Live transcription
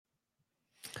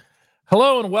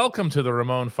Hello and welcome to the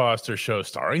Ramon Foster Show,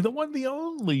 starring the one, the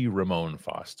only Ramon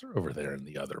Foster over there in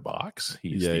the other box.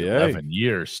 He's the 11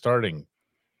 years starting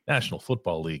National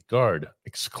Football League guard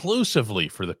exclusively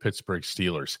for the Pittsburgh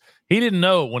Steelers. He didn't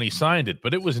know it when he signed it,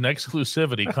 but it was an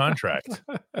exclusivity contract.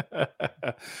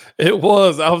 It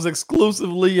was. I was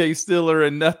exclusively a Steeler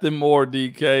and nothing more,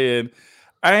 DK, and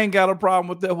I ain't got a problem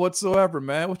with that whatsoever,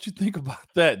 man. What you think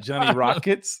about that, Johnny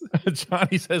Rockets?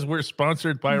 Johnny says we're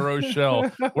sponsored by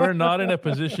Rochelle. We're not in a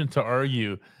position to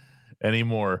argue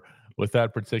anymore with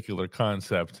that particular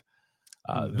concept.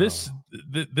 No.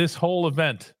 This whole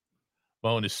event,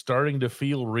 Moan, is starting to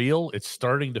feel real. It's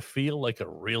starting to feel like a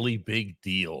really big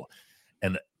deal.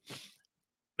 And,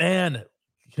 man,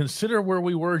 consider where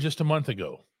we were just a month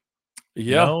ago. Yeah.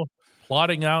 You know,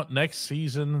 plotting out next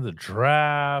season, the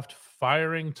draft,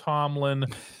 firing Tomlin,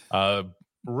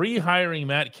 rehiring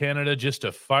Matt Canada just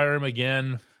to fire him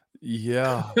again.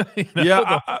 Yeah.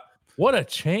 What a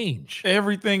change.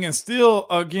 Everything. And still,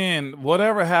 again,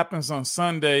 whatever happens on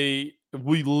Sunday,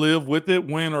 we live with it,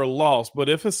 win or loss. But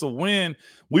if it's a win,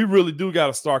 we really do got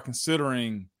to start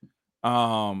considering,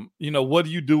 what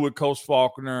do you do with Coach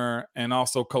Faulkner and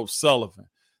also Coach Sullivan?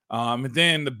 And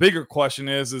then the bigger question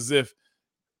is if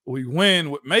we win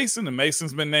with Mason, and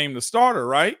Mason's been named the starter,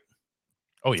 right?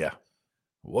 Oh, yeah.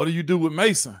 What do you do with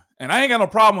Mason? And I ain't got no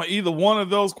problem with either one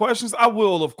of those questions. I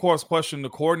will, of course, question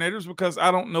the coordinators because I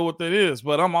don't know what that is.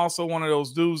 But I'm also one of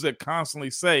those dudes that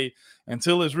constantly say,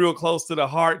 until it's real close to the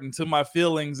heart and to my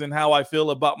feelings and how I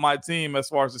feel about my team as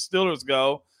far as the Steelers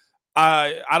go,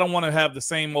 I don't want to have the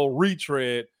same old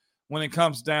retread when it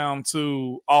comes down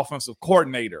to offensive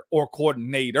coordinator or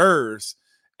coordinators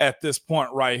at this point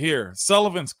right here.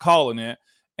 Sullivan's calling it.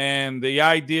 And the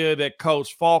idea that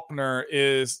Coach Faulkner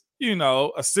is,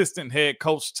 assistant head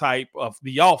coach type of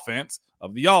the offense,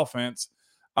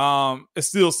 is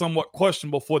still somewhat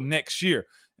questionable for next year.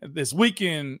 This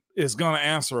weekend is going to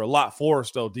answer a lot for us,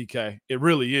 though, DK. It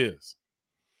really is.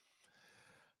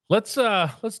 Let's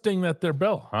ding that there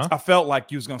bell, huh? I felt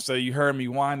like you was going to say you heard me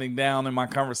winding down in my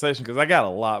conversation because I got a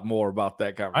lot more about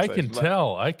that conversation.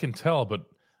 I can tell, but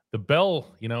the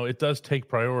bell, it does take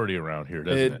priority around here,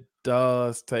 doesn't it? It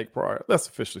does take priority. Let's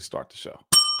officially start the show.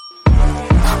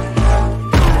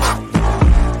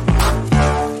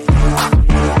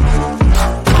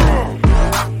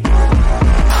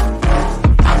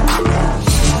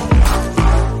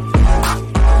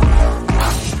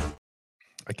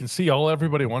 I can see all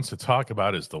everybody wants to talk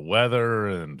about is the weather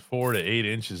and 4 to 8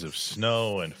 inches of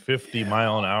snow and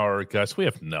 50-mile-an-hour gusts. We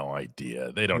have no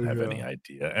idea. They don't have any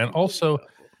idea. And also,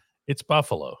 it's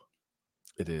Buffalo.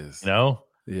 It is. Yeah.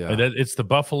 It's the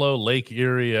Buffalo Lake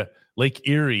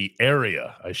Erie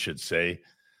area, I should say.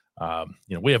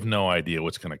 We have no idea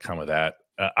what's going to come of that.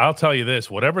 I'll tell you this,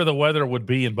 whatever the weather would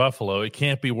be in Buffalo, it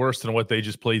can't be worse than what they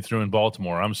just played through in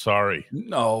Baltimore. I'm sorry.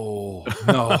 No.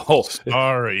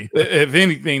 Sorry. If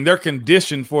anything, they're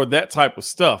conditioned for that type of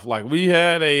stuff. Like we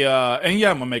had I'm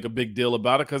going to make a big deal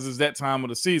about it because it's that time of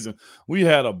the season. We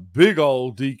had a big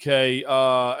old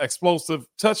DK explosive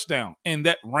touchdown in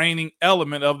that raining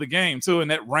element of the game, too, in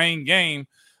that rain game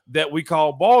that we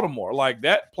call Baltimore. Like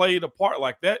that played a part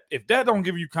like that. If that don't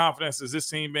give you confidence as this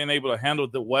team being able to handle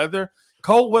the weather,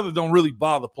 cold weather don't really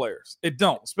bother players. It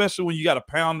don't, especially when you got to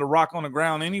pound the rock on the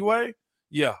ground anyway.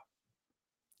 Yeah.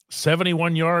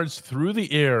 71 yards through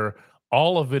the air,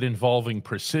 all of it involving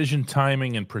precision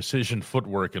timing and precision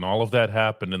footwork, and all of that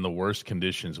happened in the worst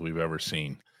conditions we've ever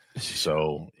seen.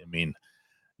 So,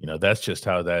 that's just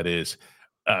how that is.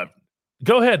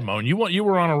 Go ahead, Moan. You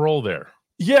were on a roll there.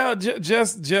 Yeah,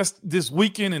 just this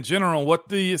weekend in general, what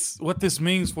this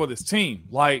means for this team.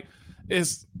 Like,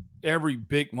 it's every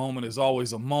big moment is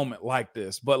always a moment like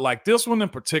this, but like this one in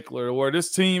particular, where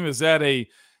this team is at a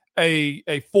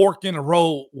fork in the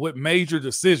road with major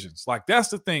decisions. Like that's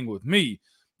the thing with me.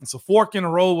 It's a fork in the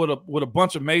road with a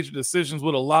bunch of major decisions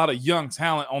with a lot of young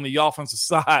talent on the offensive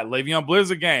side. Le'Veon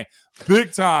Blizzard game,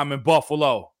 big time in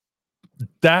Buffalo.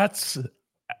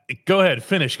 Go ahead,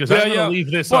 finish, because I'm going to leave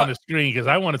this on the screen because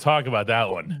I want to talk about that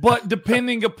one. But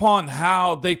depending upon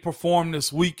how they perform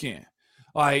this weekend,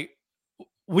 like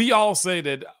we all say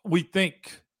that we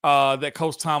think that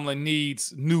Coach Tomlin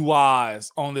needs new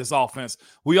eyes on this offense.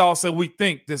 We all say we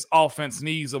think this offense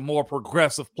needs a more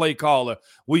progressive play caller.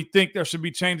 We think there should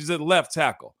be changes at left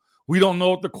tackle. We don't know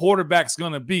what the quarterback's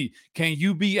going to be. Can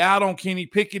you be out on Kenny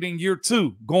Pickett in year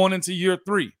 2, going into year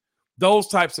 3? Those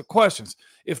types of questions.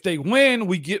 If they win,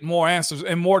 we get more answers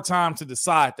and more time to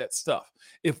decide that stuff.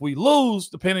 If we lose,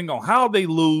 depending on how they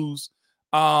lose,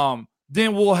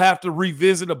 then we'll have to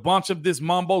revisit a bunch of this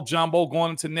mumbo jumbo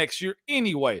going into next year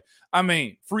anyway. I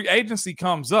mean, free agency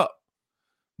comes up.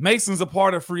 Mason's a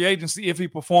part of free agency if he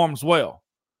performs well.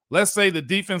 Let's say the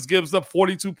defense gives up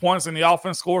 42 points and the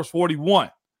offense scores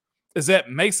 41. Is that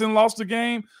Mason lost the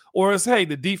game? Or is, hey,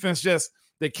 the defense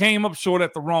they came up short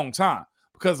at the wrong time?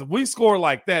 Because if we score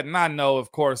like that, and I know,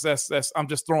 of course, that's I'm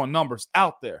just throwing numbers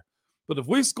out there. But if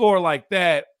we score like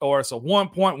that, or it's a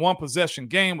 1-point, possession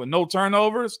game with no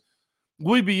turnovers,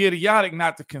 we'd be idiotic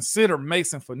not to consider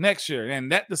Mason for next year.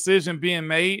 And that decision being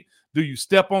made, do you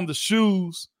step on the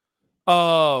shoes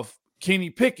of Kenny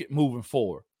Pickett moving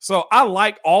forward? So I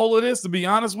like all of this, to be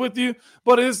honest with you,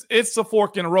 but it's a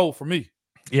fork in the road for me.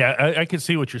 Yeah, I can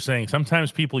see what you're saying.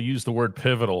 Sometimes people use the word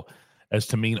pivotal as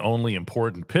to mean only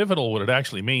important. Pivotal, what it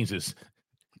actually means is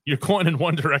you're going in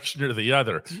one direction or the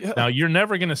other. Yeah. Now, you're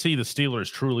never going to see the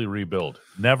Steelers truly rebuild.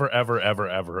 Never, ever, ever,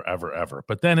 ever, ever, ever.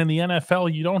 But then in the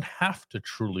NFL, you don't have to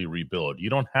truly rebuild. You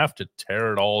don't have to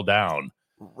tear it all down.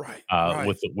 Right.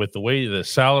 With the way the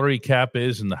salary cap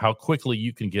is and how quickly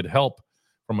you can get help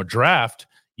from a draft,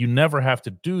 you never have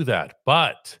to do that.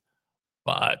 But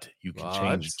you can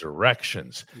change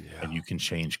directions, and you can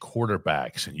change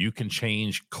quarterbacks, and you can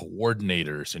change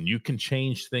coordinators, and you can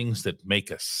change things that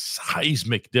make a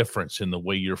seismic difference in the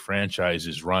way your franchise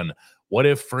is run. What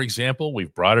if, for example,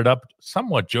 we've brought it up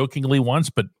somewhat jokingly once,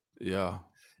 but the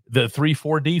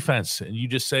 3-4 defense, and you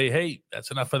just say, hey,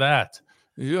 that's enough of that.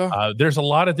 Yeah. There's a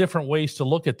lot of different ways to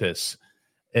look at this,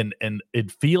 and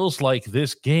it feels like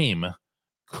this game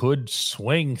could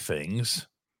swing things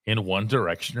in one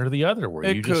direction or the other,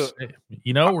 where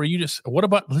what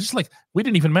about just like we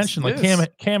didn't even mention like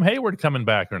Cam Hayward coming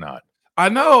back or not. I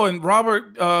know, and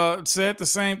Robert said the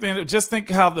same thing. Just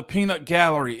think how the peanut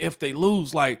gallery, if they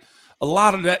lose, like a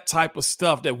lot of that type of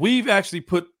stuff that we've actually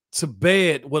put to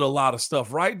bed with a lot of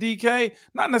stuff, right, DK?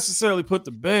 Not necessarily put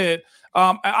to bed.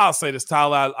 I'll say this,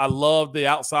 Tyler, I love the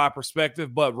outside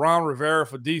perspective, but Ron Rivera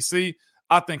for DC,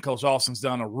 I think Coach Austin's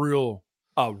done a real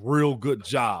good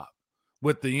job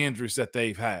with the injuries that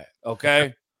they've had,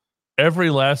 okay?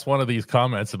 Every last one of these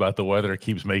comments about the weather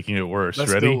keeps making it worse.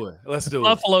 Let's Ready? do it. Let's do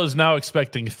Buffalo's now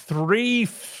expecting 3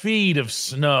 feet of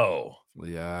snow.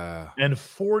 Yeah. And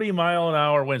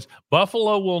 40-mile-an-hour winds.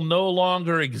 Buffalo will no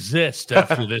longer exist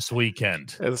after this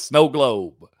weekend. The snow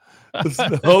globe. The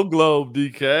snow globe,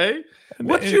 DK.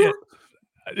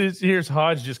 Here's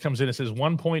Hodge just comes in and says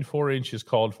 1.4 inches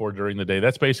called for during the day.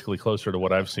 That's basically closer to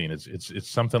what I've seen. It's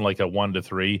something like a 1 to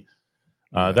 3.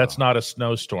 That's not a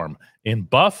snowstorm. In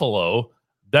Buffalo,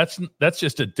 that's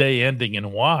just a day ending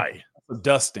in Y. A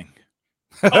dusting.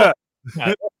 Oh,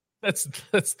 that's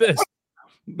this.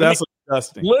 That's a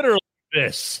dusting. Literally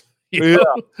this. Yeah.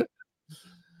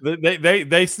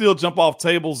 They still jump off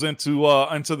tables into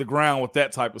the ground with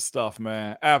that type of stuff,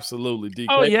 man. Absolutely, DK.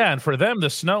 Oh yeah, and for them, the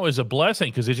snow is a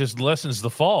blessing because it just lessens the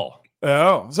fall.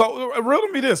 Oh, so riddle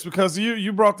me this, because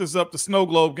you brought this up, the snow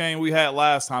globe game we had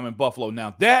last time in Buffalo.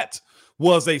 Now that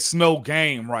was a snow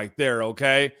game right there.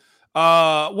 Okay,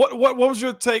 what was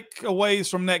your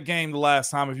takeaways from that game the last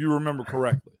time, if you remember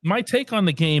correctly? My take on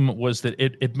the game was that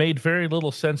it made very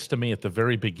little sense to me at the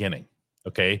very beginning.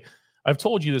 Okay. I've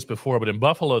told you this before, but in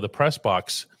Buffalo, the press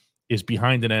box is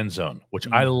behind an end zone, which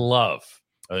I love.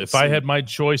 If I had my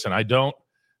choice, and I don't,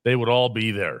 they would all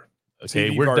be there. Okay,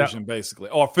 TV version,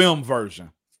 basically, or film version.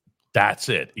 That's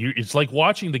it. It's like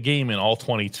watching the game in all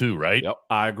 22, right? Yep,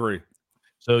 I agree.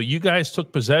 So you guys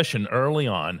took possession early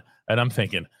on, and I'm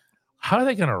thinking, how are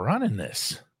they going to run in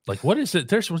this? Like, what is it?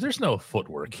 There's no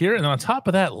footwork here. And on top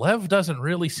of that, Lev doesn't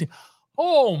really see.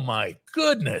 Oh, my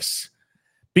goodness.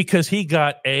 Because he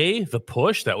got A, the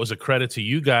push. That was a credit to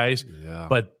you guys. Yeah.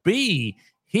 But B,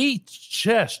 he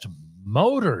just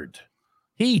motored.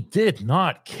 He did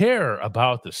not care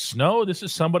about the snow. This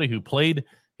is somebody who played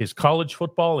his college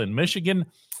football in Michigan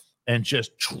and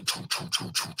just That's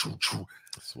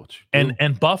what you do.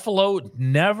 And Buffalo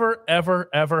never, ever,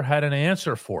 ever had an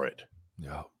answer for it.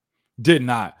 No, did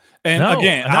not. And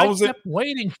again, I kept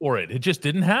waiting for it. It just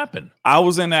didn't happen. I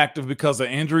was inactive because of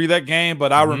injury that game,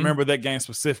 but I remember that game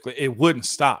specifically. It wouldn't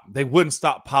stop. They wouldn't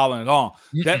stop piling it on.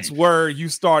 That's where you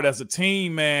start as a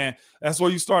team, man. That's where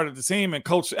you start as a team, and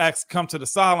coach asks, come to the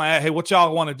sideline, hey, what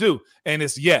y'all want to do? And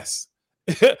it's yes.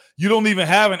 You don't even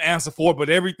have an answer for it,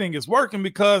 but everything is working,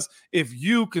 because if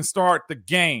you can start the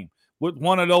game with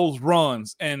one of those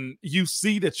runs and you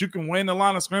see that you can win the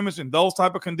line of scrimmage in those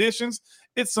type of conditions,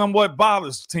 it somewhat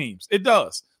bothers teams. It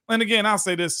does. And again, I'll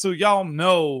say this too. Y'all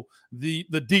know the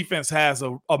defense has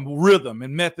a rhythm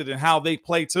and method in how they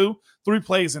play too. 3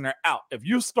 plays and they're out. If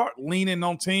you start leaning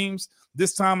on teams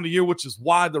this time of the year, which is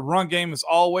why the run game is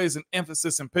always an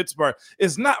emphasis in Pittsburgh,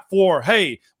 it's not for,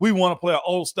 hey, we want to play an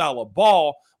old style of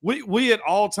ball. We at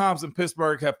all times in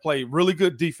Pittsburgh have played really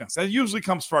good defense. That usually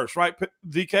comes first, right,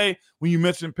 DK? When you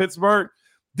mention Pittsburgh,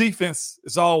 defense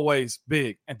is always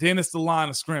big. And then it's the line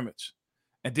of scrimmage.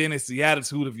 And then it's the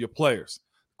attitude of your players.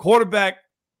 Quarterback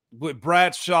with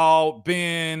Bradshaw,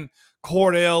 Ben,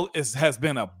 Cordell has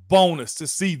been a bonus to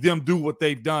see them do what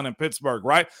they've done in Pittsburgh,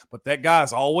 right? But that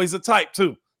guy's always a type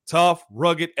too. Tough,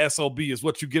 rugged SOB is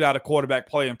what you get out of quarterback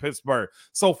play in Pittsburgh.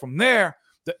 So from there,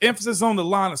 the emphasis on the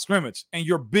line of scrimmage and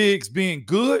your bigs being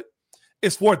good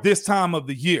is for this time of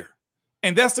the year.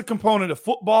 And that's the component of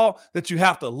football that you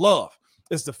have to love.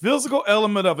 It's the physical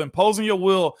element of imposing your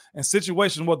will in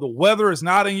situations where the weather is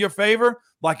not in your favor,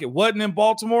 like it wasn't in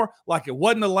Baltimore, like it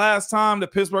wasn't the last time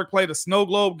that Pittsburgh played a snow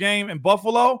globe game in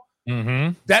Buffalo.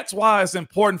 Mm-hmm. That's why it's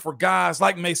important for guys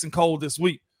like Mason Cole this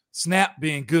week. Snap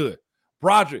being good.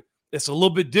 Broderick, it's a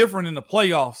little bit different in the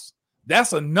playoffs.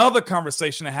 That's another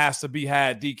conversation that has to be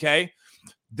had, DK.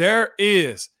 There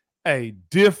is a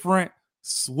different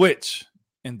switch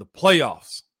in the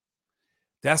playoffs.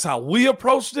 That's how we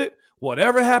approached it.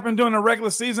 Whatever happened during the regular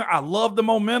season, I love the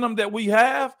momentum that we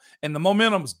have, and the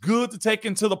momentum is good to take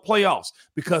into the playoffs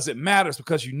because it matters,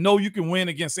 because you know you can win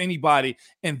against anybody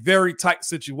in very tight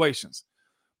situations.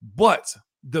 But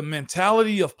the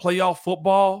mentality of playoff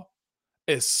football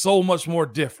is so much more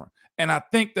different, and I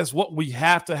think that's what we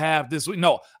have to have this week.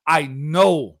 No, I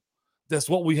know that's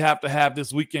what we have to have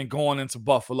this weekend going into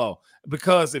Buffalo,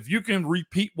 because if you can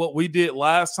repeat what we did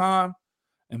last time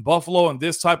in Buffalo in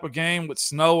this type of game with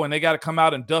snow and they got to come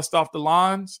out and dust off the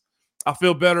lines, I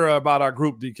feel better about our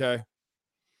group, DK.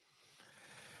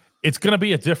 It's going to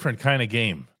be a different kind of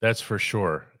game, that's for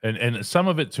sure. And some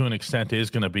of it to an extent is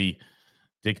going to be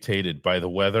dictated by the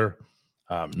weather,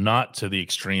 not to the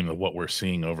extreme of what we're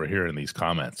seeing over here in these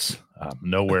comments.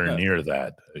 Nowhere near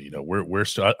that. You know, we're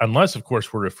still, unless of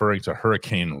course we're referring to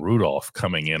Hurricane Rudolph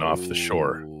coming in off the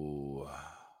shore.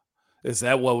 Is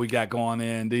that what we got going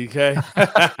in, DK?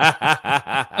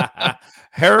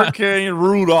 Hurricane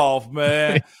Rudolph,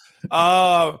 man.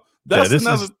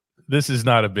 This is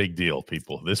not a big deal,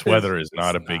 people. This weather is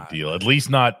not a big deal. At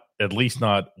least not,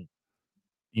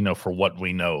 you know, for what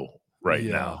we know right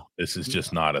now. This is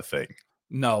just not a thing.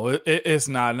 No, it's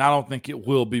not. And I don't think it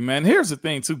will be, man. Here's the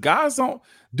thing, too. Guys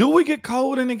do we get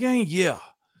cold in the game? Yeah.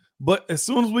 But as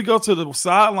soon as we go to the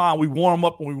sideline, we warm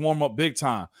up, and we warm up big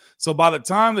time. So by the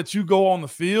time that you go on the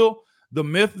field, the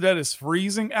myth that it's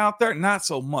freezing out there, not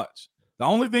so much. The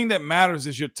only thing that matters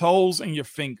is your toes and your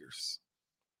fingers.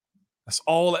 That's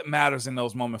all that matters in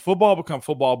those moments. Football becomes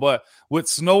football, but with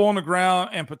snow on the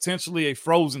ground and potentially a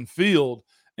frozen field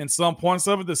in some points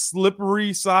of it, the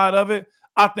slippery side of it,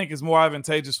 I think is more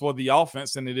advantageous for the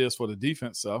offense than it is for the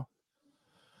defense. So.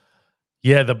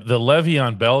 Yeah, the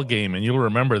Le'Veon Bell game, and you'll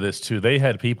remember this too, they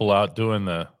had people out doing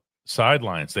the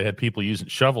sidelines. They had people using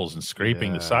shovels and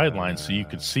scraping the sidelines so you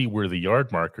could see where the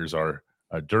yard markers are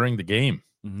during the game.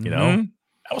 Mm-hmm. You know?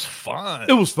 That was fun.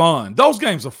 It was fun. Those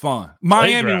games are fun.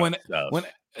 Miami, when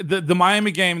the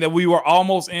Miami game that we were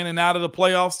almost in and out of the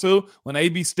playoffs too, when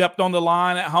AB stepped on the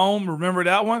line at home, remember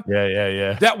that one?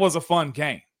 Yeah. That was a fun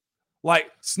game.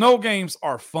 Like, snow games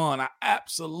are fun. I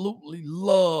absolutely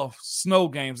love snow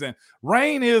games. And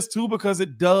rain is too, because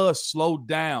it does slow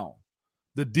down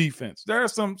the defense. There are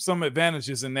some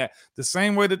advantages in that. The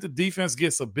same way that the defense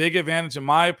gets a big advantage, in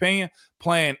my opinion,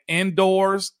 playing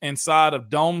indoors inside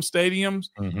of dome stadiums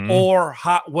or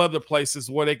hot weather places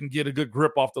where they can get a good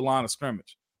grip off the line of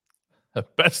scrimmage. The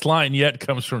best line yet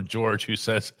comes from George, who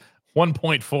says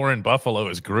 1.4 in Buffalo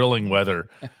is grilling weather.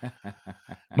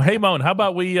 Hey, Moan, how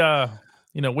about we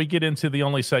get into the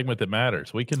only segment that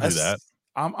matters? We can do that.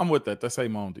 I'm with that. That's Hey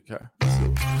Moan, DK.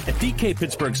 At DK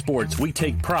Pittsburgh Sports, we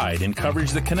take pride in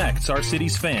coverage that connects our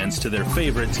city's fans to their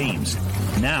favorite teams.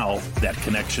 Now, that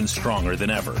connection's stronger than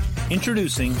ever.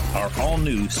 Introducing our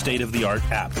all-new state-of-the-art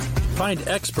app. Find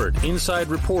expert inside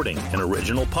reporting and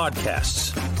original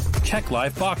podcasts. Check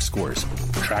live box scores.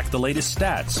 Track the latest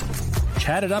stats.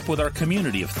 Chat it up with our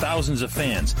community of thousands of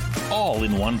fans, all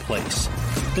in one place.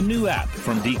 The new app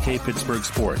from DK Pittsburgh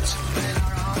Sports.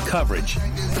 Coverage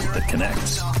that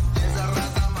connects.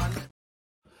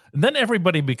 And then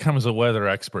everybody becomes a weather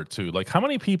expert too. Like, how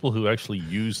many people who actually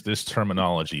use this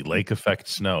terminology, lake effect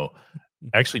snow,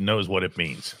 actually knows what it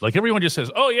means? Like, everyone just says,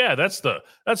 "Oh yeah, that's the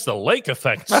lake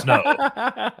effect snow,"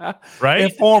 right?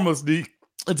 Inform us, D.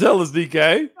 Tell us,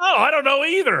 DK. Oh, I don't know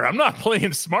either. I'm not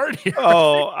playing smart here.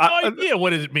 Oh, I have no idea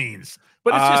what it means.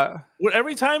 But it's just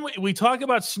every time we talk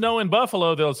about snow in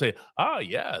Buffalo, they'll say, "Oh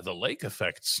yeah, the lake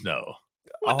effect snow."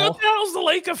 What the hell's the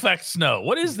lake effect snow?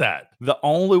 What is that? The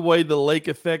only way the lake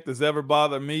effect has ever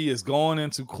bothered me is going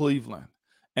into Cleveland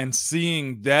and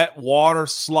seeing that water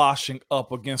sloshing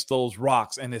up against those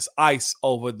rocks, and it's ice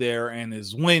over there, and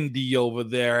it's windy over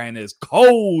there, and it's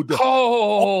cold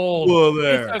over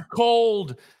there. It's a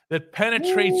cold that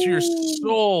penetrates your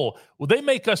soul. Well, they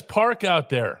make us park out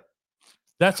there.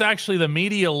 That's actually the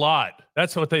media lot.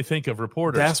 That's what they think of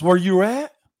reporters. That's where you're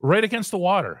at? Right against the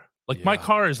water. Like my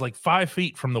car is like 5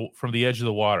 feet from the edge of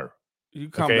the water. You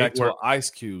come back to an ice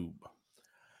cube.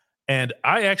 And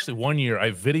I actually, one year,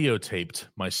 I videotaped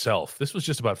myself. This was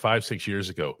just about 5-6 years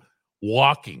ago,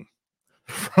 walking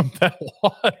from that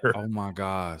water. Oh, my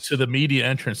gosh. To the media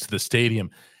entrance to the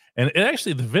stadium. And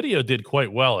actually, the video did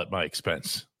quite well at my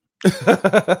expense.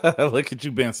 Look at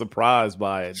you being surprised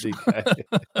by it, DK.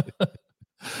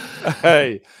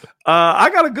 Hey, I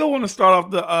got a good one to start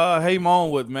off the Hey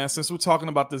Mon with, man, since we're talking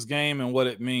about this game and what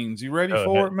it means. You ready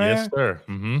for it, man? Yes, sir.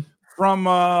 Mm-hmm.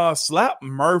 From Slap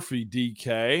Murphy,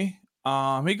 DK.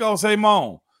 He goes, "Hey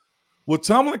Mon, will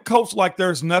Tomlin coach like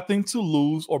there's nothing to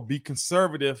lose or be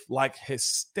conservative like his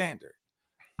standard?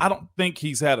 I don't think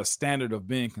he's had a standard of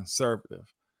being conservative.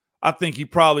 I think he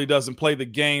probably doesn't play the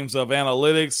games of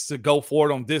analytics to go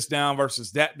for it on this down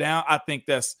versus that down. I think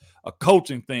that's a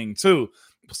coaching thing too.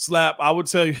 Slap, I would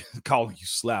tell you, calling you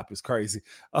Slap is crazy.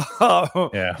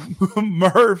 Yeah.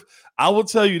 Murph, I will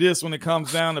tell you this when it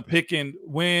comes down to picking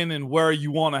when and where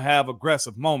you want to have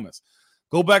aggressive moments.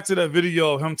 Go back to that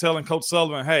video of him telling Coach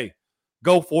Sullivan, hey,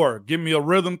 go for it. Give me a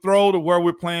rhythm throw to where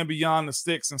we're playing beyond the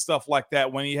sticks and stuff like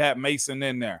that when he had Mason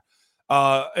in there.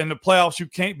 In the playoffs, you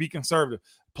can't be conservative.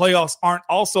 Playoffs aren't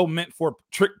also meant for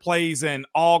trick plays and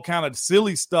all kind of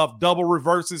silly stuff, double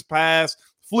reverses, pass,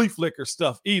 flea flicker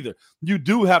stuff either. You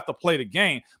do have to play the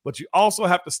game, but you also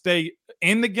have to stay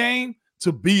in the game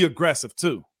to be aggressive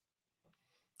too.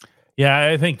 Yeah,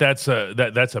 I think that's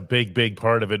a big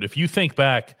part of it. If you think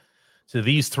back to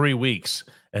these 3 weeks,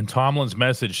 and Tomlin's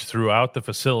message throughout the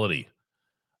facility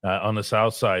on the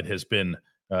South Side has been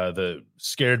the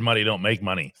scared money don't make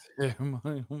money.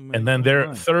 And then they're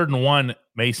 3rd and 1,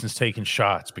 Mason's taking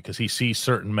shots because he sees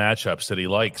certain matchups that he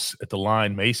likes at the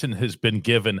line. Mason has been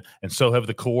given, and so have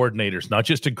the coordinators, not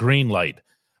just a green light,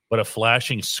 but a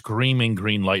flashing, screaming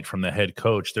green light from the head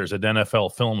coach. There's an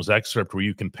NFL Films excerpt where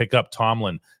you can pick up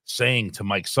Tomlin saying to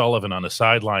Mike Sullivan on the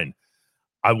sideline,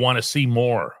 I want to see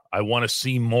more. I want to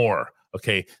see more.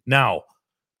 Okay, now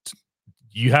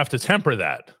you have to temper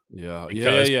that. Yeah.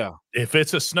 If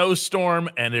it's a snowstorm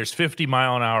and there's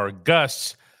 50-mile-an-hour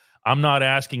gusts, I'm not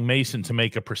asking Mason to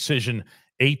make a precision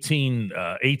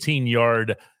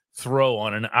 18-yard throw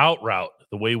on an out route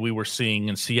the way we were seeing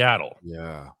in Seattle.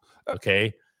 Yeah.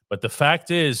 Okay, but the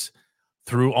fact is,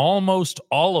 through almost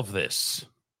all of this,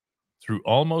 the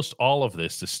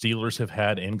Steelers have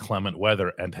had inclement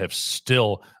weather and have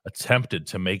still attempted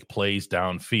to make plays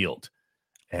downfield.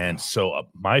 And so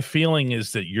my feeling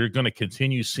is that you're going to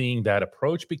continue seeing that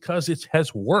approach because it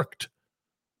has worked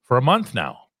for a month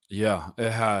now. Yeah,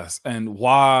 it has. And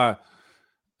why,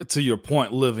 to your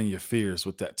point, live in your fears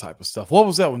with that type of stuff. What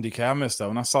was that one, DK? I missed that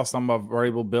one. I saw something about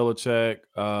Vrabel,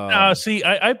 Belichick. See,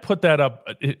 I put that up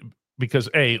because,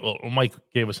 Mike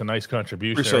gave us a nice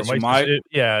contribution. Appreciate you, Mike.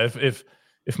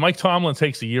 If Mike Tomlin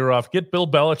takes a year off, get Bill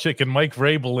Belichick and Mike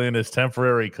Vrabel in as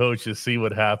temporary coaches, see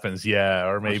what happens. Yeah,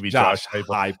 or maybe Josh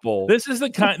Heupel. This is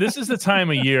the time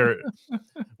of year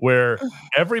where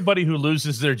everybody who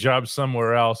loses their job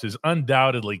somewhere else is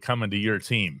undoubtedly coming to your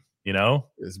team. You know,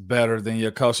 it's better than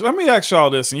your coach. Let me ask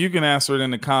y'all this, and you can answer it in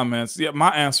the comments. Yeah,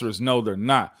 my answer is no, they're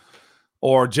not,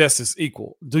 or just as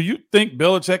equal. Do you think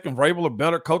Belichick and Vrabel are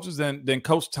better coaches than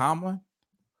Coach Tomlin?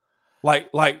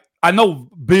 Like. I know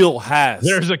Bill has.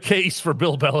 There's a case for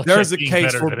Bill Belichick. There's a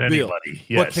case for Bill. Anybody.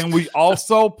 Yes. But can we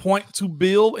also point to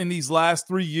Bill in these last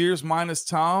 3 years minus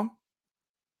Tom?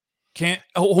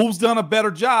 Who's done a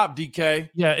better job, DK?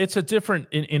 Yeah, it's a different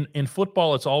in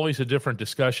football. It's always a different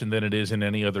discussion than it is in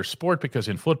any other sport because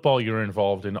in football you're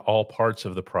involved in all parts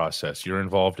of the process. You're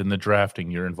involved in the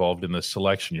drafting. You're involved in the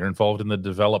selection. You're involved in the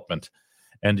development.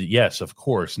 And yes, of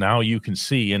course, now you can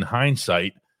see in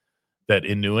hindsight that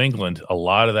in New England, a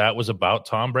lot of that was about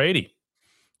Tom Brady.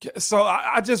 So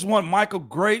I just want Michael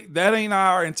Great. That ain't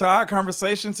our entire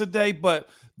conversation today, but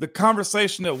the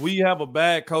conversation that we have a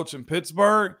bad coach in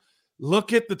Pittsburgh,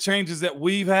 look at the changes that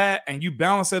we've had, and you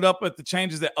balance it up at the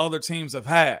changes that other teams have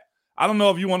had. I don't know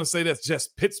if you want to say that's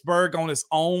just Pittsburgh on its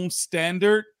own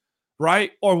standard,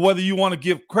 right? Or whether you want to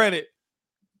give credit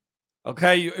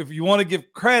Okay, if you want to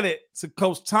give credit to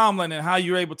Coach Tomlin and how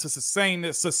you're able to sustain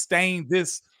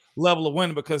this level of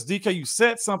winning, because DK, you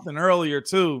said something earlier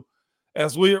too,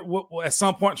 as we at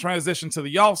some point transition to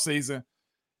the off season,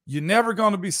 you're never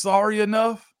going to be sorry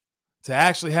enough to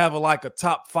actually have a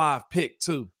top 5 pick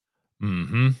too.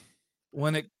 Mm-hmm.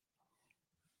 When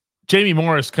Jamie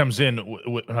Morris comes in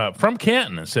from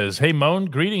Canton and says, "Hey Moan,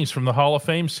 greetings from the Hall of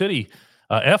Fame city.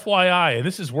 FYI, and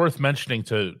this is worth mentioning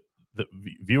to the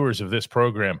viewers of this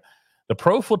program, the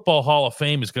Pro Football Hall of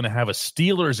Fame is going to have a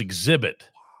Steelers exhibit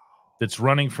that's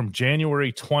running from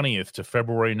January 20th to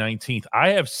February 19th. I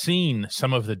have seen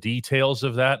some of the details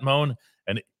of that, Moan,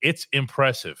 and it's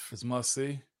impressive. It's must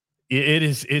see. It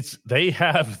is. They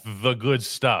have the good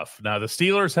stuff. Now the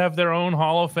Steelers have their own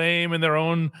Hall of Fame and their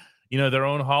own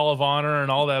Hall of Honor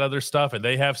and all that other stuff, and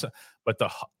they have some. But the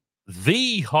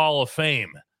Hall of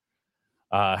Fame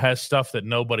has stuff that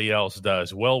nobody else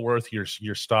does. Well worth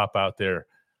your stop out there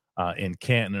in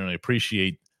Canton, and I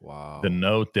appreciate the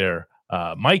note there.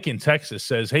 Mike in Texas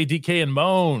says, "Hey DK and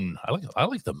Moan, I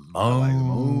like the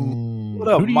Moan. What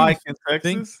up, Mike in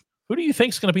Texas? Who do you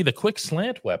think is going to be the quick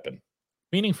slant weapon?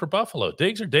 Meaning for Buffalo,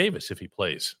 Diggs or Davis if he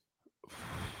plays?"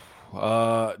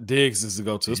 Diggs is the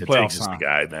go-to. It's playoff Diggs is the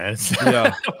guy, man.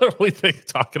 Yeah. What are we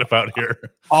talking about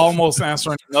here? Almost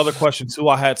answering another question too.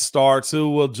 I had Star too.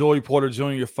 Will Joey Porter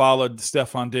Jr. follow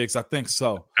Stephon Diggs? I think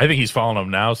so. I think he's following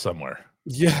him now somewhere.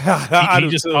 Yeah, he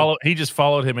just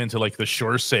followed him into the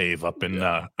shore save up in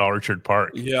Orchard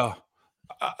Park. Yeah,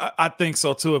 I think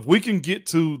so too. If we can get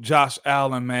to Josh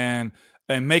Allen, man,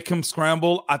 and make him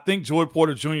scramble, I think Joey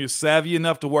Porter Jr. is savvy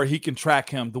enough to where he can track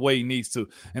him the way he needs to.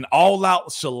 And all out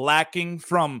shellacking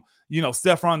from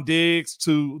Stephon Diggs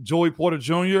to Joey Porter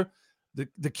Jr.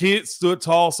 The kid stood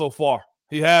tall so far.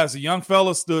 He has. The young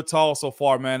fella stood tall so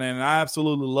far, man, and I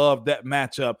absolutely love that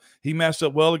matchup. He matched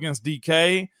up well against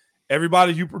DK.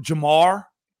 Everybody, Jamar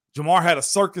had a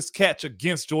circus catch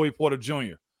against Joey Porter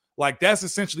Jr. That's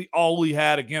essentially all he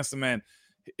had against him, man.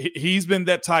 He's been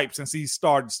that type since he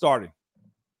starting.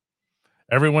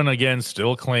 Everyone, again,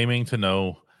 still claiming to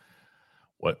know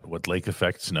what lake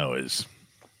effect snow is.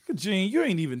 Gene, you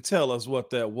ain't even tell us what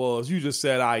that was. You just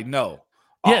said, I know.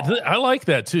 Yeah, I like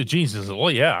that, too. Gene says,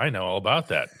 well, yeah, I know all about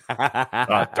that. ...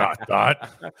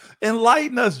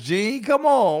 Enlighten us, Gene. Come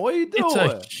on. What are you doing?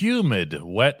 It's a humid,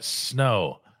 wet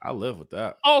snow. I live with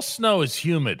that. All snow is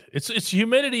humid. It's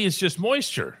humidity is just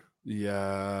moisture.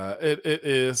 Yeah, it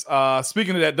is.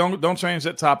 Speaking of that, don't change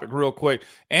that topic real quick.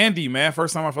 Andy, man,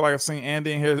 first time I feel like I've seen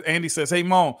Andy in here. Andy says, "Hey,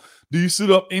 Moan, do you suit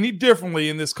up any differently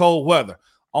in this cold weather?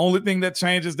 Only thing that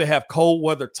changes, they have cold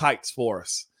weather tights for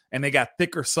us, and they got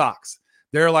thicker socks.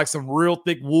 There are some real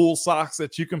thick wool socks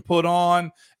that you can put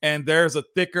on, and there's a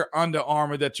thicker Under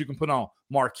Armour that you can put on.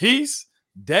 Marquise,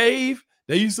 Dave,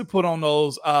 they used to put on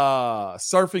those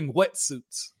surfing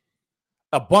wetsuits.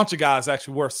 A bunch of guys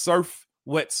actually wear surf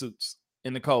wetsuits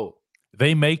in the cold.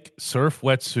 They make surf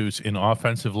wetsuits in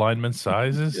offensive lineman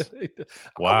sizes?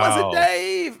 Wow. Was it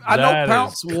Dave? I know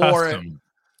Pounce wore it.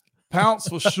 Pounce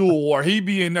for sure. He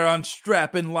be in there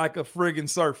unstrapping like a friggin'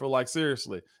 surfer.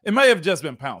 Seriously. It may have just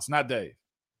been Pounce, not Dave.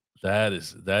 That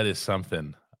is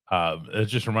something. It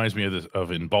just reminds me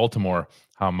of in Baltimore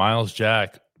how Miles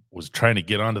Jack was trying to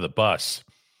get onto the bus,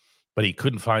 but he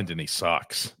couldn't find any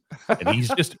socks. And he's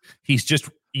just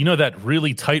that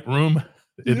really tight room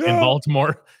in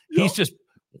Baltimore. Yeah. He's just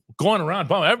going around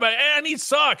bumming everybody. Hey, I need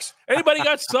socks. Anybody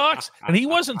got socks? And he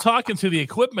wasn't talking to the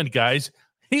equipment guys.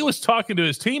 He was talking to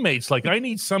his teammates I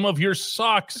need some of your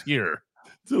socks here.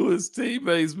 To his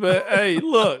teammates, man. Hey,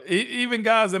 look, even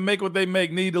guys that make what they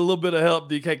make need a little bit of help,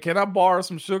 DK. Can I borrow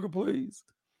some sugar, please?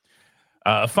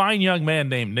 A fine young man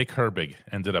named Nick Herbig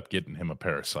ended up getting him a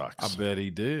pair of socks. I bet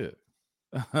he did.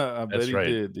 I bet he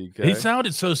did, DK. He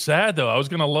sounded so sad, though. I was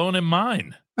going to loan him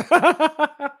mine.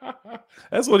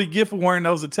 That's what he get for wearing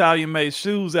those Italian-made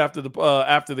shoes after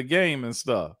the game and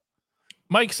stuff.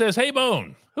 Mike says, "Hey,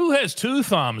 Bone, who has 2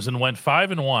 thumbs and went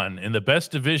 5-1 in the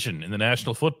best division in the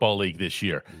National Football League this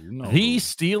year?" The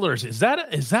Steelers. Is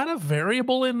that a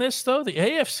variable in this, though? The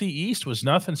AFC East was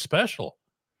nothing special.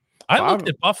 I looked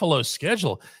at Buffalo's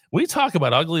schedule. We talk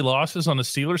about ugly losses on the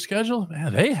Steelers schedule.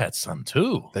 Man, they had some,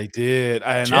 too. They did.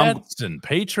 And Jets and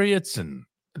Patriots and...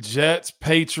 Jets,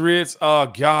 Patriots. Oh,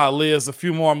 golly, there's a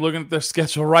few more. I'm looking at their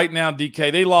schedule right now,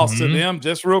 DK. They lost to them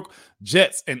just real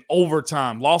Jets in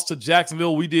overtime. Lost to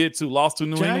Jacksonville. We did too. Lost to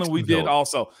New England. We did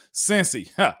also. Cincy,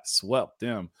 swept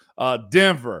them.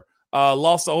 Denver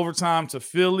lost to overtime to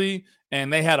Philly,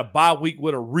 and they had a bye week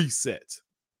with a reset.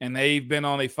 And they've been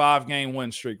on a 5-game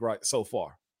win streak right so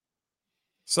far.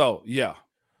 So, yeah.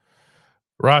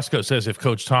 Roscoe says if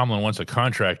Coach Tomlin wants a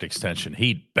contract extension,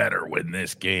 he'd better win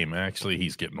this game. Actually,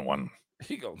 he's getting one.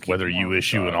 Whether you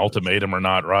issue an ultimatum or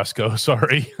not, Roscoe,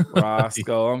 sorry.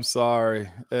 Roscoe, I'm sorry.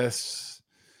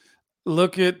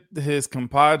 Look at his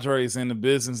compadres in the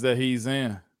business that he's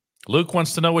in. Luke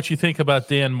wants to know what you think about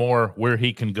Dan Moore, where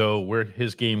he can go, where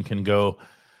his game can go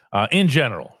in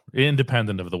general,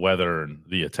 independent of the weather and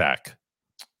the attack.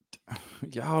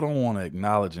 Y'all don't want to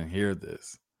acknowledge and hear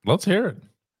this. Let's hear it.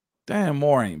 Dan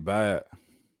Moore ain't bad.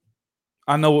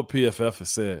 I know what PFF has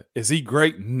said. Is he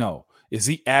great? No. Is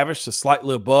he average to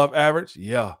slightly above average?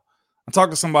 Yeah. I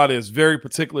talked to somebody that's very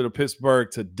particular to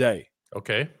Pittsburgh today.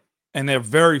 Okay. And they're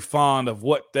very fond of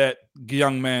what that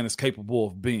young man is capable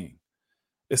of being.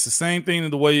 It's the same thing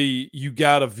in the way you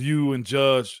got to view and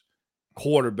judge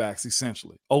quarterbacks,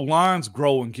 essentially. O-lines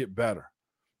grow and get better.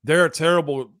 There are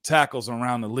terrible tackles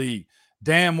around the league.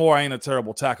 Dan Moore ain't a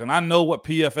terrible tackle. And I know what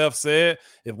PFF said.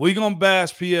 If we're going to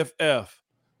bash PFF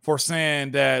for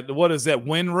saying that, what is that,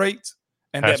 win rate?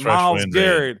 And Pass that Myles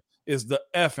Garrett rate is the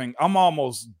effing. I'm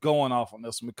almost going off on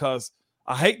this one because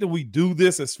I hate that we do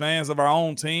this as fans of our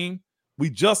own team. We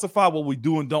justify what we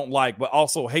do and don't like, but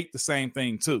also hate the same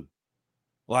thing too.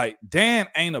 Like, Dan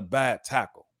ain't a bad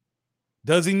tackle.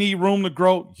 Does he need room to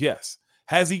grow? Yes.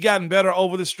 Has he gotten better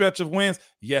over the stretch of wins?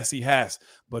 Yes, he has.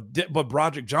 But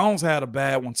Broderick Jones had a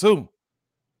bad one too.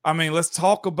 I mean, let's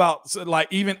talk about, like,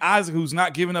 even Isaac, who's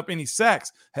not giving up any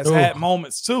sacks, has had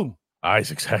moments too.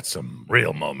 Isaac's had some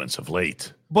real moments of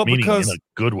late, but meaning because in a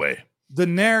good way. The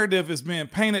narrative is being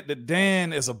painted that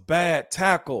Dan is a bad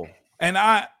tackle. And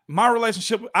my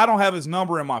relationship, I don't have his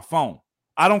number in my phone.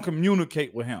 I don't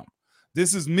communicate with him.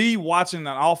 This is me watching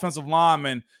an offensive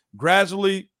lineman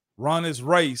gradually run his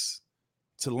race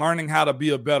to learning how to be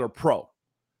a better pro.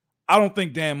 I don't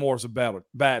think Dan Moore is a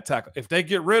bad tackle. If they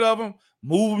get rid of him,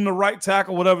 move him to right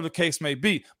tackle, whatever the case may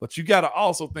be. But you got to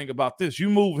also think about this. You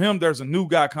move him, there's a new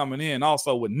guy coming in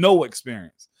also with no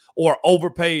experience or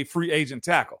overpaid free agent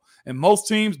tackle. And most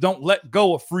teams don't let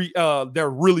go of their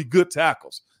really good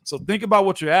tackles. So think about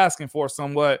what you're asking for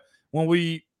somewhat when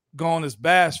we go on this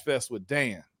bash fest with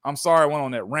Dan. I'm sorry I went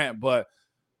on that rant, but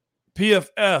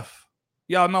PFF,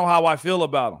 y'all know how I feel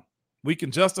about them. We can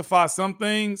justify some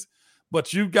things,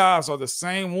 but you guys are the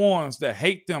same ones that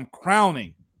hate them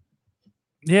crowning.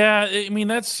 Yeah, I mean,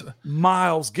 that's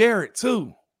Myles Garrett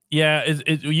too. Yeah,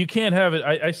 you can't have it.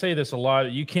 I say this a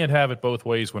lot. You can't have it both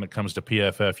ways when it comes to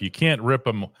PFF. You can't rip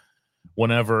them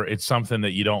whenever it's something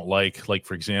that you don't like,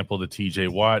 for example, the TJ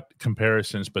Watt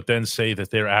comparisons, but then say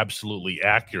that they're absolutely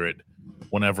accurate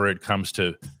whenever it comes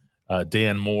to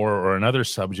Dan Moore or another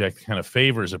subject kind of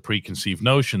favors a preconceived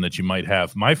notion that you might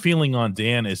have. My feeling on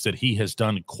Dan is that he has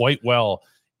done quite well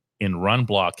in run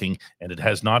blocking, and it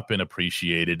has not been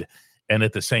appreciated. And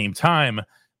at the same time,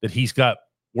 that he's got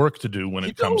work to do when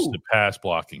it comes to pass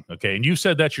blocking. Okay, and you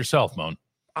said that yourself, Moan.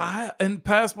 And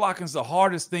pass blocking is the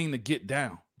hardest thing to get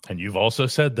down. And you've also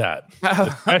said that,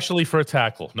 especially for a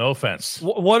tackle. No offense.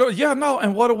 And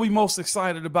what are we most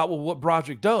excited about with what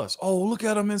Broderick does? Oh, look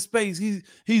at him in space.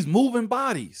 He's moving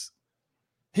bodies.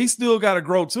 He still got to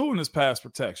grow too in his pass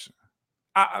protection.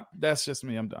 That's just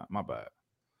me. I'm done. My bad.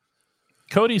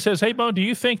 Cody says, hey, Mo, do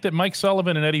you think that Mike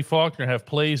Sullivan and Eddie Faulkner have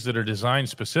plays that are designed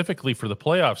specifically for the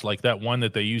playoffs, like that one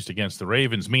that they used against the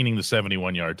Ravens, meaning the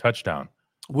 71-yard touchdown?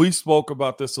 We spoke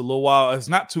about this a little while. It's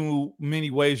not too many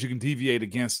ways you can deviate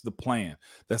against the plan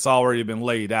that's already been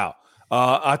laid out.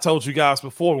 I told you guys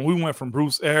before when we went from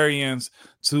Bruce Arians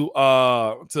to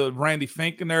Randy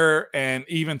Finkner and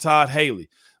even Todd Haley,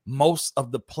 most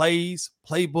of the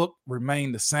playbook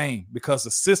remain the same because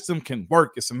the system can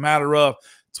work. It's a matter of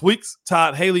tweaks.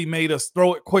 Todd Haley made us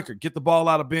throw it quicker, get the ball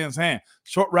out of Ben's hand.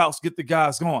 Short routes, get the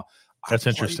guys going. That's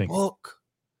interesting. Playbook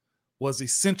was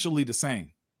essentially the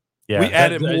same. Yeah, we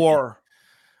added more.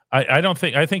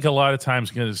 I think a lot of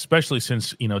times, especially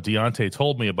since Deontay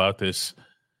told me about this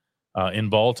in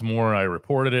Baltimore, I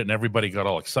reported it and everybody got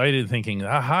all excited, thinking,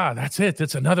 "Aha, that's it!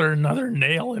 That's another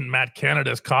nail in Matt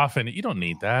Canada's coffin." You don't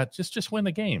need that. Just win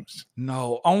the games.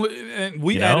 No, and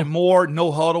we added more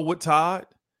no huddle with Todd,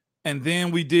 and then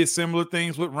we did similar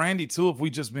things with Randy too. If we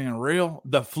just being real,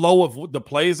 the flow of the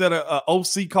plays that a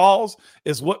OC calls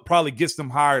is what probably gets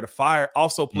them hired to fire.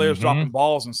 Also, players dropping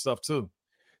balls and stuff too.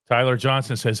 Tyler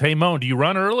Johnson says, "Hey, Moan, do you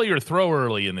run early or throw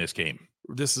early in this game?"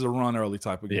 This is a run early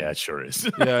type of game. Yeah, it sure is.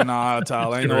 Yeah, nah,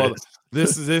 Tyler, ain't no other.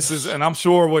 This is, and I'm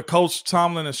sure with Coach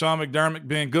Tomlin and Sean McDermott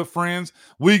being good friends,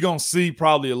 we gonna see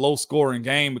probably a low scoring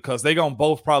game because they gonna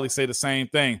both probably say the same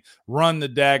thing: run the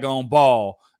daggone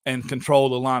ball and control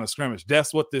the line of scrimmage.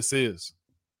 That's what this is.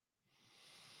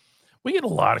 We get a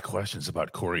lot of questions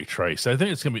about Corey Trice. I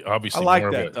think it's going to be obviously I like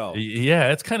more that, of though.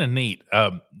 Yeah, it's kind of neat.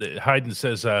 Hayden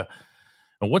says,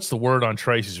 what's the word on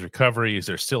Trice's recovery? Is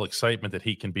there still excitement that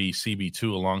he can be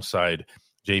CB2 alongside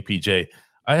JPJ?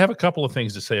 I have a couple of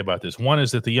things to say about this. One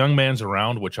is that the young man's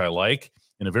around, which I like,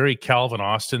 in a very Calvin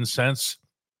Austin sense.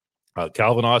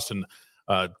 Calvin Austin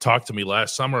talked to me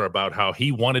last summer about how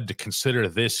he wanted to consider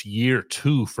this year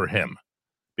 2 for him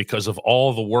because of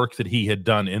all the work that he had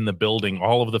done in the building,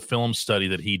 all of the film study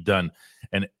that he'd done.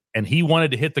 And he wanted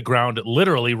to hit the ground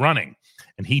literally running,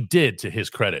 and he did, to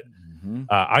his credit. Mm-hmm.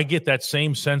 I get that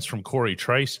same sense from Corey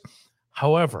Trice.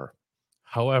 However,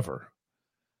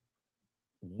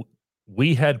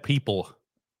 we had people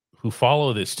who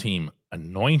follow this team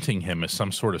anointing him as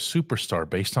some sort of superstar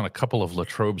based on a couple of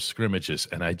Latrobe scrimmages.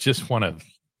 And I just want to,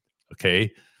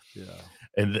 okay. Yeah.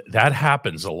 And that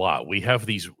happens a lot. We have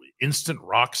these instant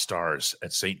rock stars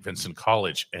at St. Vincent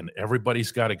College, and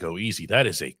everybody's got to go easy. That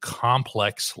is a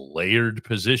complex, layered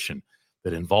position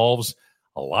that involves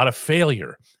a lot of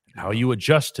failure and how you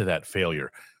adjust to that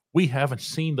failure. We haven't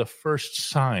seen the first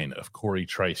sign of Corey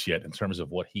Trice yet in terms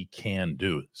of what he can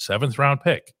do. 7th round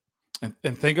pick.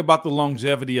 And think about the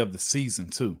longevity of the season,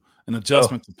 too, an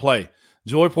adjustment to play.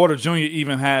 Joey Porter Jr.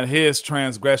 even had his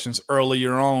transgressions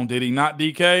earlier on. Did he not,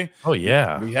 DK? Oh,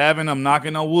 yeah. We haven't, I'm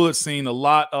knocking on wood, seen a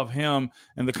lot of him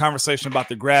in the conversation about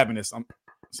the grabbiness.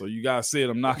 So you guys see it,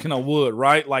 I'm knocking on wood,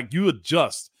 right? Like, you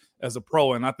adjust as a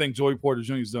pro, and I think Joey Porter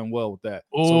Jr. has done well with that.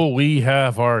 Oh, we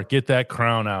have our get that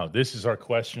crown out. This is our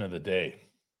question of the day.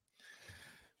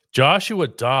 Joshua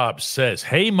Dobbs says,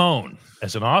 hey, Moan,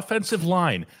 as an offensive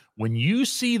line, when you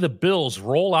see the Bills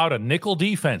roll out a nickel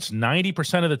defense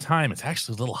 90% of the time, it's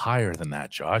actually a little higher than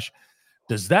that, Josh.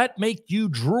 Does that make you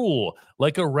drool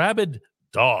like a rabid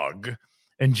dog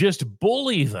and just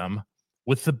bully them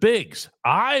with the bigs?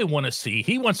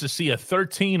 He wants to see a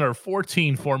 13 or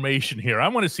 14 formation here. I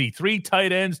want to see 3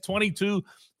 tight ends, 22,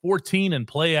 14, and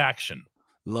play action.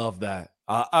 Love that.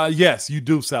 Yes, you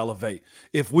do salivate.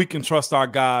 If we can trust our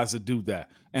guys to do that.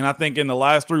 And I think in the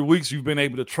last 3 weeks, you've been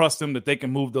able to trust them that they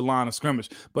can move the line of scrimmage.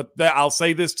 But I'll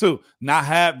say this too,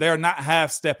 they're not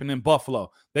half-stepping in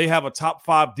Buffalo. They have a top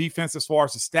 5 defense as far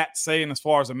as the stats say and as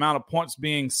far as the amount of points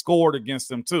being scored against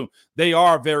them too. They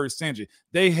are very stingy.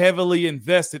 They heavily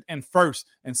invested in first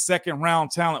and second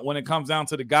round talent when it comes down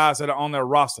to the guys that are on their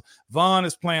roster. Vaughn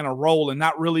is playing a role and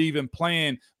not really even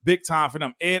playing big time for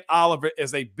them. Ed Oliver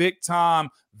is a big time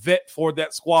vet for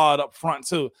that squad up front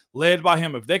too, led by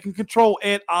him. If they can control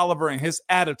Ed Oliver and his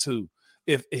attitude,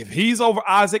 if he's over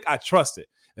Isaac, I trust it.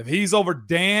 If he's over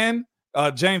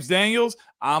James Daniels,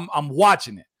 I'm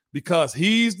watching it because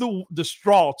he's the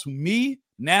straw to me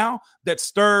now that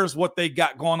stirs what they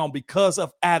got going on because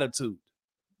of attitude.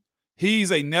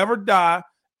 He's a never die.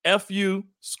 F you,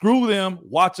 screw them,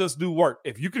 watch us do work.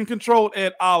 If you can control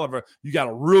Ed Oliver, you got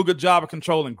a real good job of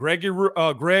controlling Greg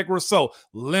Rousseau,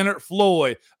 Leonard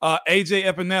Floyd, AJ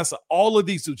Epinesa, all of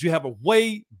these dudes. You have a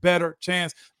way better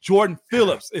chance. Jordan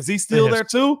Phillips, is he still there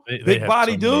too? Big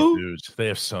body dude. They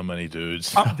have so many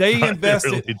dudes. They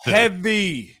invested really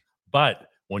heavy. But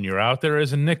when you're out there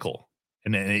as a nickel,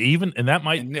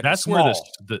 that's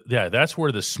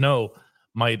where the snow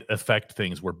might affect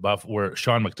things where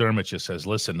Sean McDermott just says,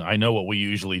 listen, I know what we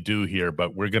usually do here,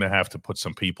 but we're going to have to put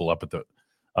some people up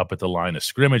at the line of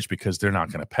scrimmage because they're not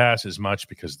going to pass as much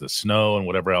because of the snow and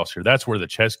whatever else here. That's where the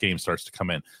chess game starts to come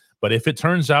in. But if it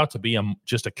turns out to be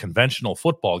just a conventional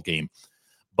football game,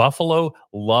 Buffalo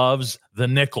loves the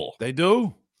nickel. They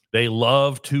do. They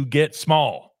love to get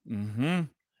small. Mm-hmm.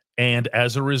 And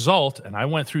as a result, and I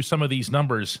went through some of these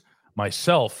numbers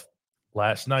myself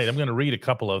last night. I'm going to read a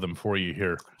couple of them for you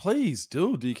here. Please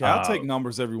do, DK. I'll take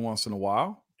numbers every once in a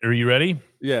while. Are you ready?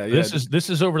 Yeah. This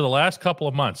is over the last couple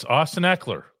of months. Austin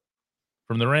Eckler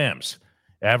from the Rams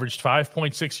averaged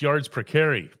 5.6 yards per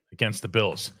carry against the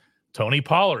Bills. Tony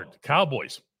Pollard,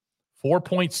 Cowboys,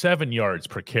 4.7 yards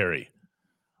per carry.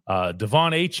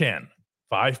 Devon Achane,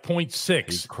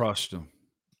 5.6. He crushed him.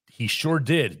 He sure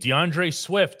did. DeAndre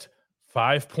Swift,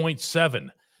 5.7.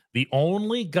 The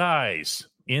only guys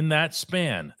in that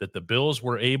span that the Bills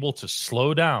were able to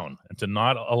slow down and to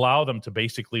not allow them to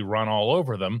basically run all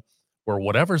over them were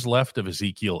whatever's left of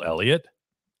Ezekiel Elliott,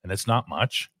 and it's not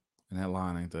much. And that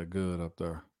line ain't that good up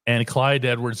there. And Clyde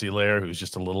Edwards-Helaire, who's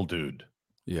just a little dude.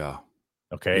 Yeah.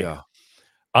 Okay? Yeah.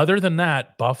 Other than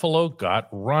that, Buffalo got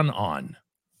run on.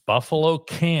 Buffalo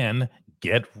can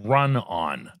get run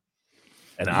on.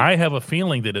 And I have a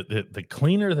feeling that the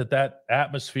cleaner that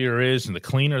atmosphere is and the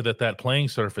cleaner that playing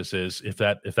surface is, if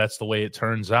that's the way it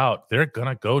turns out, they're going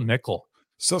to go nickel.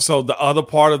 So the other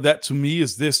part of that to me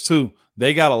is this too.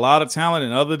 They got a lot of talent,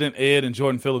 and other than Ed and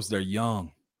Jordan Phillips, they're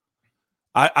young.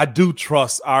 I do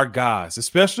trust our guys,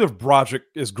 especially if Broderick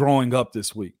is growing up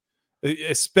this week.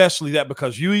 Especially that,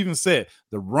 because you even said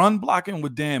the run blocking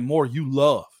with Dan Moore you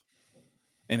love.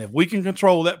 And if we can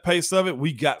control that pace of it,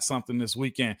 we got something this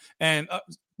weekend. And,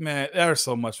 man, there's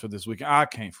so much for this weekend. I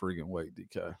can't freaking wait,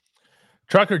 DK.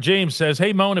 Trucker James says,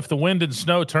 hey, Moan, if the wind and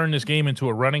snow turn this game into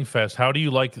a running fest, how do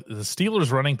you like the Steelers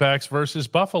running backs versus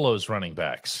Buffalo's running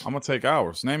backs? I'm going to take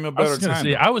ours. Name a better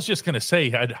time. I was just going to say,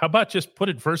 how about just put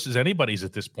it versus anybody's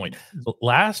at this point? The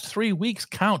last 3 weeks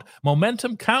count.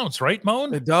 Momentum counts, right,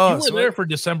 Moan? It does. You were there for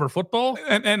December football.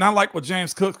 And I like what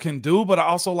James Cook can do, but I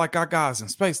also like our guys in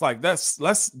space. Like,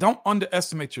 don't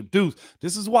underestimate your dudes.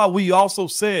 This is why we also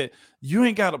said you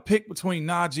ain't got to pick between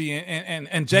Najee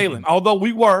and Jalen, although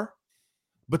we were.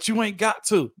 But you ain't got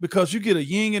to, because you get a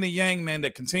yin and a yang man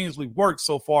that continuously works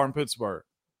so far in Pittsburgh.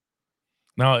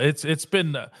 No, it's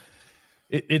been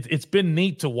it's been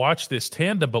neat to watch this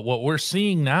tandem, but what we're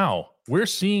seeing now, we're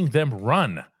seeing them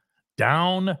run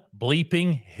down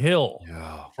bleeping hill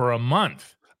for a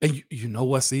month. And you know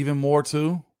what's even more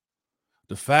too?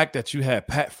 The fact that you had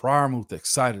Pat Freiermuth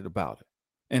excited about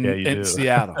it in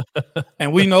Seattle.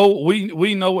 And we know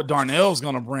what Darnell's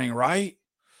going to bring, right?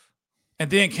 And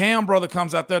then Cam brother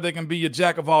comes out there, they can be a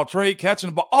jack of all trade,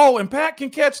 catching the ball. Oh, and Pat can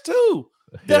catch too.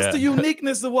 That's the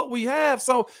uniqueness of what we have.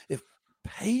 So if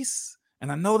pace,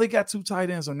 and I know they got 2 tight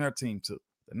ends on their team too.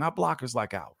 They're not blockers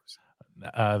like ours.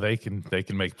 They can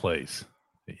make plays.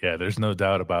 Yeah, there's no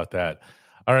doubt about that.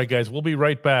 All right, guys, we'll be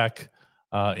right back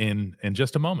in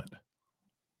just a moment.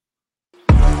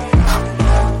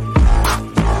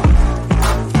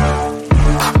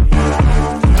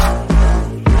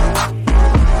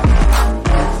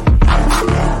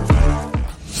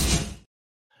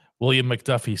 William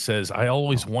McDuffie says, I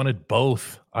always wanted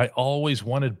both.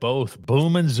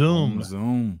 Boom and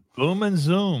zoom. Boom and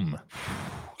zoom.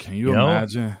 Can you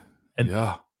imagine?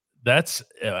 And that's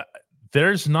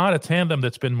there's not a tandem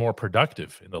that's been more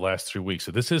productive in the last 3 weeks.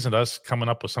 So this isn't us coming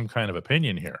up with some kind of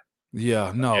opinion here.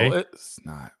 Yeah, no, okay? It's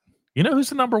not. You know who's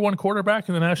the number 1 quarterback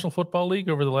in the National Football League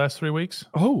over the last 3 weeks?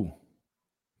 Oh,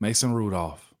 Mason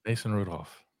Rudolph. Mason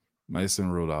Rudolph.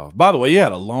 By the way, you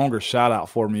had a longer shout out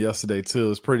for me yesterday too.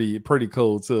 It's pretty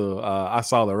cool too. I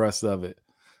saw the rest of it.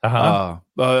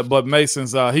 But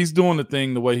Mason's he's doing the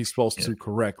thing the way he's supposed to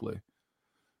correctly.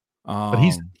 But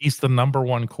he's the number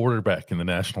 1 quarterback in the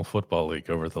National Football League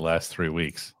over the last 3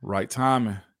 weeks. Right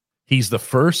timing. He's the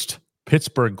first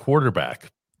Pittsburgh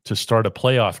quarterback to start a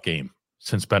playoff game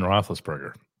since Ben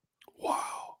Roethlisberger.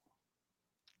 Wow.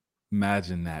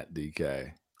 Imagine that,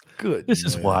 DK. Good. This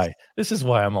is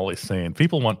why I'm always saying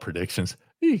people want predictions.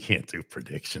 You can't do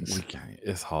predictions. We can't.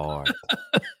 It's hard.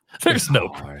 There's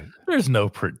no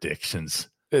predictions.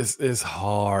 It's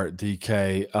hard,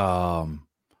 DK.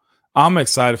 I'm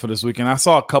excited for this weekend. I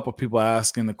saw a couple people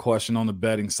asking the question on the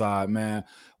betting side, man.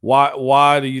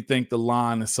 Why do you think the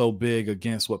line is so big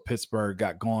against what Pittsburgh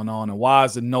got going on? And why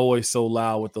is the noise so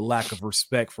loud with the lack of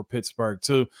respect for Pittsburgh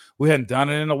too? We hadn't done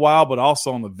it in a while, but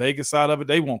also on the Vegas side of it,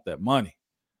 they want that money.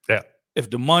 Yeah.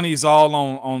 If the money's all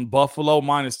on Buffalo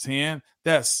minus 10,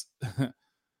 that's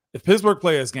if Pittsburgh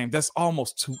play this game, that's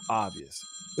almost too obvious.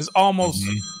 It's almost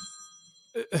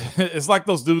it's like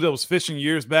those dudes that was fishing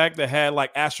years back that had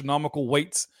like astronomical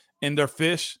weights in their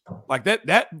fish. Like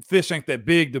that fish ain't that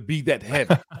big to be that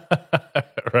heavy.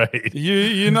 Right.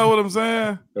 You know what I'm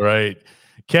saying? Right.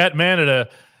 Cat Manada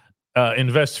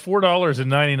invests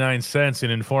 $4.99 in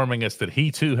informing us that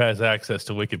he too has access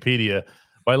to Wikipedia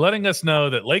by letting us know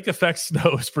that lake effect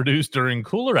snow is produced during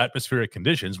cooler atmospheric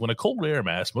conditions when a cold air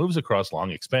mass moves across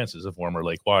long expanses of warmer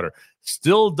lake water.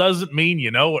 Still doesn't mean you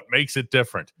know what makes it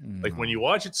different. Like when you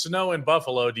watch it snow in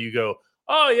Buffalo, do you go,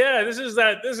 oh yeah, this is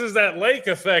that lake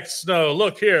effect snow.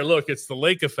 Look here, look, it's the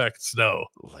lake effect snow.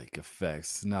 Lake effect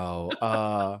snow.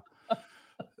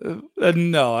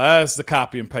 No, that's the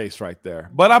copy and paste right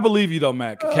there. But I believe you though,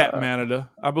 Matt. Cat Manada.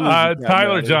 I believe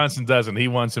Tyler Johnson doesn't. He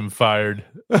wants him fired.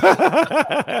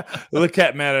 The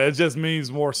Cat Manada. It just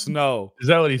means more snow. Is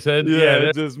that what he said? Yeah,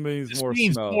 it just means more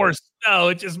snow. More snow.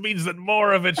 It just means that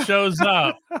more of it shows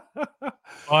up.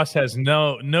 Boss has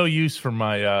no use for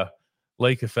my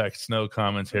lake effect snow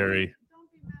commentary.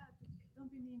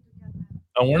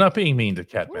 Oh, we're not being mean to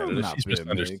Cat Manada. She's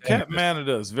misunderstanding. Cat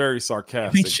Manada is very sarcastic.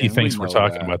 I think she thinks we're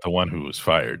talking about the one who was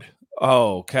fired.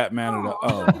 Oh, Cat Manada.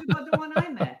 Oh, about the one I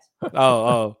met.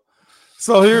 Oh.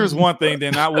 So here's one thing.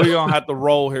 Then we're gonna have to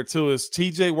roll here too. Is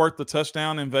TJ worth the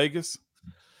touchdown in Vegas?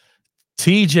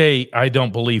 TJ, I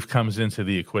don't believe, comes into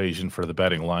the equation for the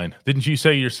betting line. Didn't you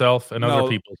say yourself? And other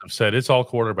people have said it's all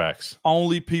quarterbacks.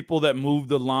 Only people that move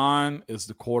the line is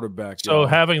the quarterback. So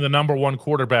having the number one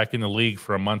quarterback in the league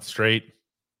for a month straight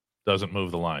doesn't move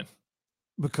the line.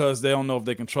 Because they don't know if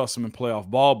they can trust him in playoff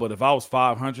ball. But if I was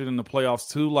 500 in the playoffs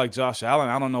too, like Josh Allen,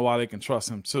 I don't know why they can trust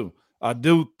him too. I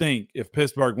do think if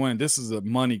Pittsburgh wins, this is a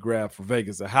money grab for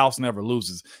Vegas. The house never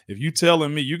loses. If you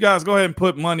telling me, you guys go ahead and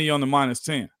put money on the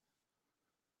 -10.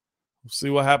 We'll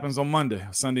see what happens on Monday,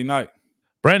 Sunday night.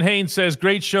 Brent Haynes says,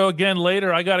 great show again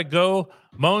later. I got to go.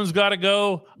 Moan's got to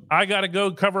go. I got to go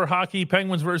cover hockey,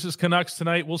 Penguins versus Canucks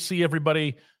tonight. We'll see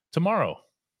everybody tomorrow.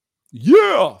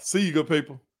 Yeah. See you, good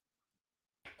people.